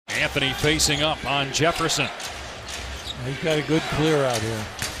Anthony facing up on Jefferson. He's got a good clear out here.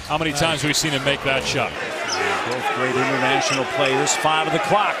 How many times have we seen him make that shot? Both great international players. 5 of the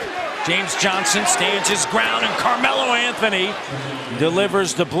clock. James Johnson stands his ground, and Carmelo Anthony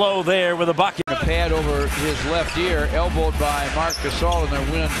delivers the blow there with a bucket. A pad over his left ear, elbowed by Marc Gasol in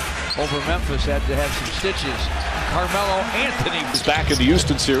their win over Memphis. Had to have some stitches. Carmelo Anthony was back in the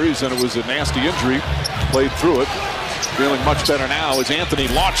Houston series, and it was a nasty injury. Played through it. Feeling much better now as Anthony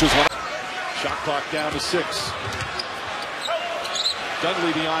launches one. Shot clock down to 6.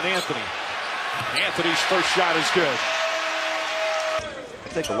 Dunleavy on Anthony. Anthony's first shot is good.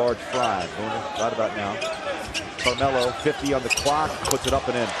 Take a large fry, Boomer, right about now. Carmelo, 50 on the clock, puts it up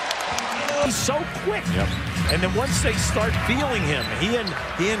and in. He's so quick. Yep. And then once they start feeling him, he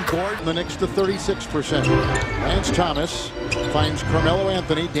and Gordon. The next to 36%. Lance Thomas finds Carmelo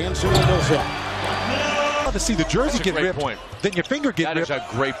Anthony dancing on Mill's hip. To see the jersey get ripped, point. Then your finger get ripped. That is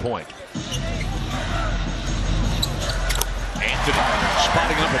a great point. Anthony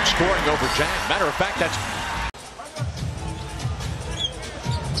spotting up and scoring over Jack. Matter of fact, that's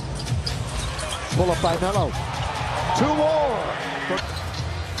pull up by Melo. 2 more.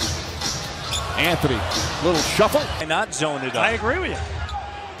 Anthony, little shuffle. Not zoned it up. I agree with you.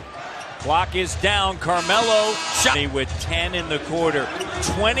 Clock is down. Carmelo shot with 10 in the quarter,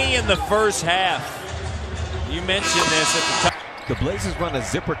 20 in the first half. You mentioned this at the top. The Blazers run a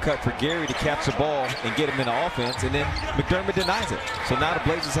zipper cut for Gary to catch the ball and get him in the offense, and then McDermott denies it. So now the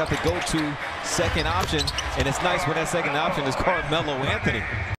Blazers have to go to second option, and it's nice when that second option is Carmelo Anthony.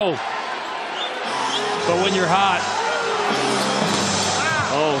 Oh, but when you're hot.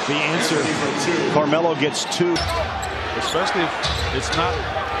 Oh, the answer. Carmelo gets 2. Especially if it's not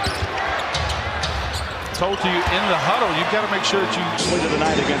told to you in the huddle. You've got to make sure that you swing of the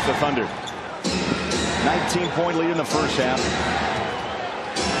night against the Thunder. 19-point lead in the first half.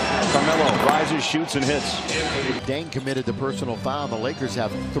 Carmelo rises, shoots, and hits. Dang committed the personal foul. The Lakers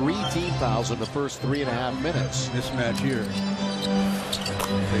have 3 team fouls in the first 3.5 minutes. Mismatch here.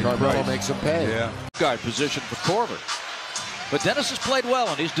 Carmelo makes him pay. Yeah. guard position for Corver. But Dennis has played well,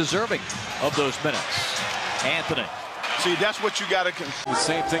 and he's deserving of those minutes. Anthony. see. That's what you got to. The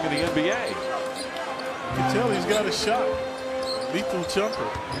same thing in the NBA. You can tell he's got a shot. Lethal jumper.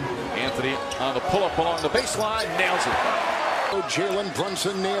 Anthony on the pull-up along the baseline, nails it. Jalen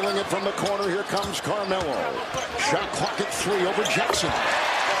Brunson nailing it from the corner. Here comes Carmelo. Shot clock at 3 over Jackson.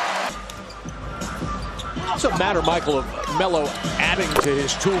 It's a matter, Michael, of Melo adding to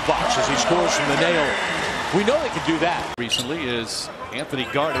his toolbox as he scores from the nail. We know they can do that. Recently is Anthony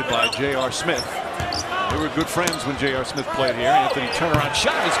guarded by J.R. Smith. They were good friends when J.R. Smith played here. Anthony turnaround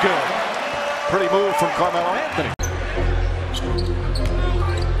shot is good. Pretty move from Carmelo Anthony.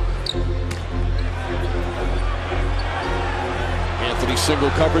 Anthony single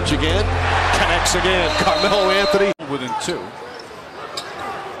coverage again. Connects again. Carmelo Anthony within 2.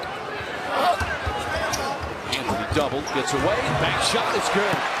 Anthony doubled, gets away. Bank shot is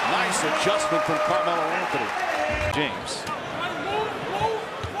good. Nice adjustment from Carmelo Anthony. James.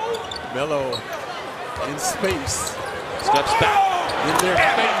 Melo in space. Steps back. In their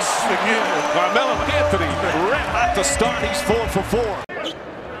space again. Carmelo Anthony ran out to start. He's 4 for 4.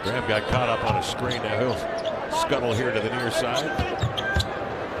 Graham got caught up on a screen. Now he'll scuttle here to the near side.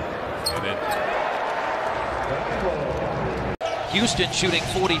 And then Houston shooting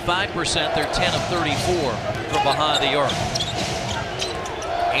 45%. They're 10 of 34 from behind the arc.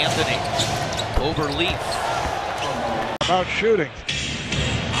 Anthony over Leaf. About shooting.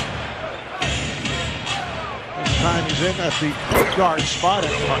 This time he's in at the point guard spot,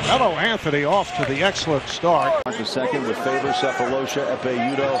 and Carmelo Anthony off to the excellent start. The second with Favor, Cephalosha, Epe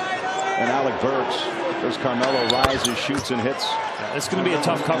Udo, and Alec Burks. There's Carmelo rises, shoots, and hits. Yeah, it's going to be a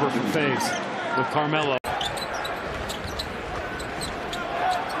tough cover for Faves with Carmelo.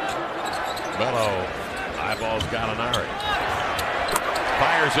 Melo eyeballs Gallinari.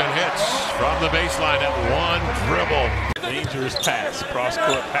 Fires and hits from the baseline at one dribble. Dangerous pass.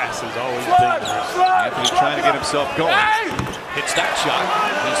 Cross-court pass is always dangerous. Anthony trying to get himself going. Hits that shot.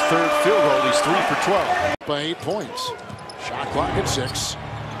 His third field goal. He's 3 for 12. By 8 points. Shot clock at 6.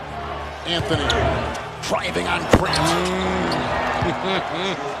 Anthony driving on Grant.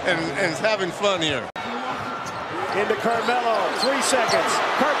 and is having fun here. Into Carmelo, 3 seconds.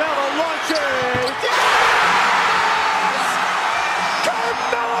 Carmelo launches. Yes!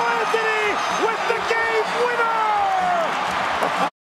 Carmelo Anthony with the game winner!